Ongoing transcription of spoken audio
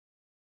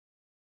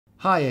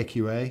Hi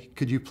AQA,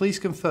 could you please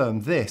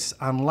confirm this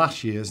and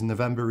last year's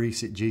November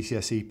resit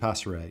GCSE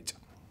pass rate?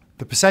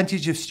 The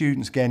percentage of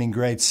students gaining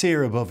grade C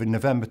or above in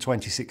November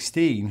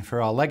 2016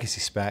 for our legacy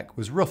spec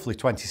was roughly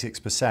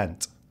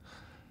 26%.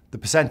 The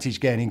percentage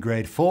gaining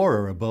grade 4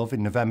 or above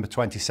in November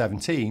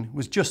 2017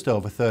 was just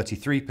over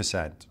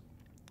 33%.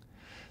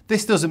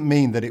 This doesn't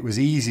mean that it was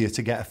easier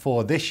to get a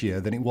 4 this year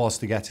than it was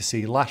to get a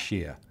C last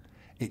year.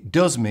 It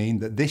does mean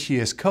that this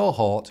year's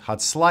cohort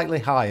had slightly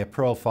higher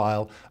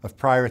profile of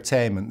prior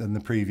attainment than the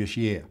previous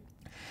year.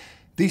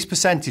 These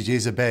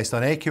percentages are based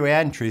on AQA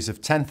entries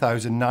of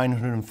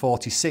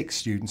 10,946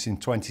 students in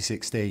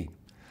 2016.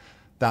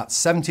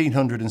 That's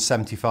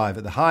 1,775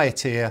 at the higher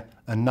tier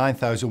and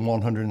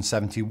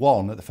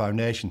 9,171 at the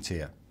foundation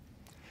tier.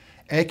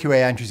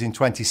 AQA entries in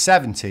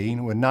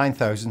 2017 were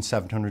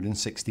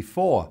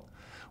 9,764,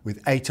 with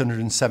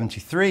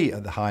 873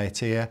 at the higher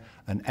tier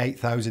and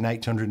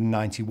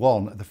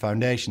 8,891 at the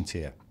foundation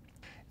tier.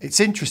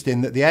 It's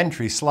interesting that the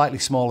entry is slightly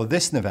smaller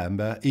this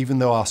November, even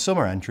though our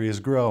summer entry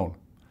has grown.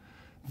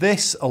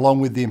 This,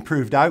 along with the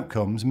improved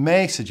outcomes,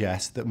 may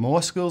suggest that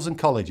more schools and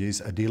colleges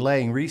are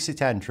delaying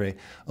resit entry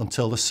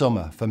until the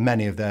summer for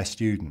many of their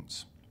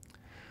students.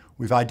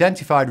 We've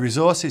identified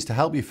resources to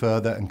help you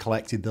further and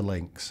collected the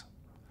links.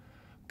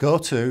 Go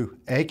to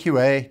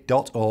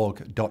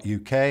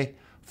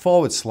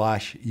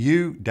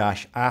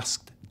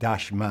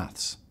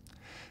aqa.org.uk/u-asked-maths.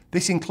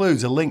 This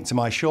includes a link to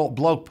my short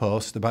blog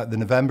post about the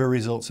November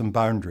results and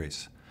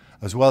boundaries,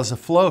 as well as a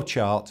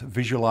flowchart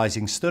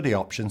visualising study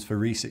options for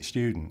resit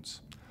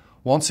students.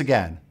 Once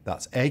again,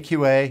 that's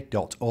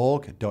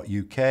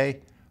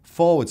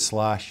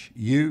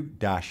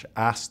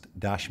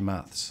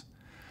aqa.org.uk/u-asked-maths.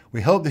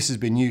 We hope this has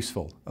been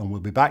useful, and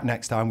we'll be back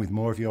next time with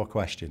more of your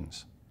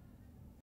questions.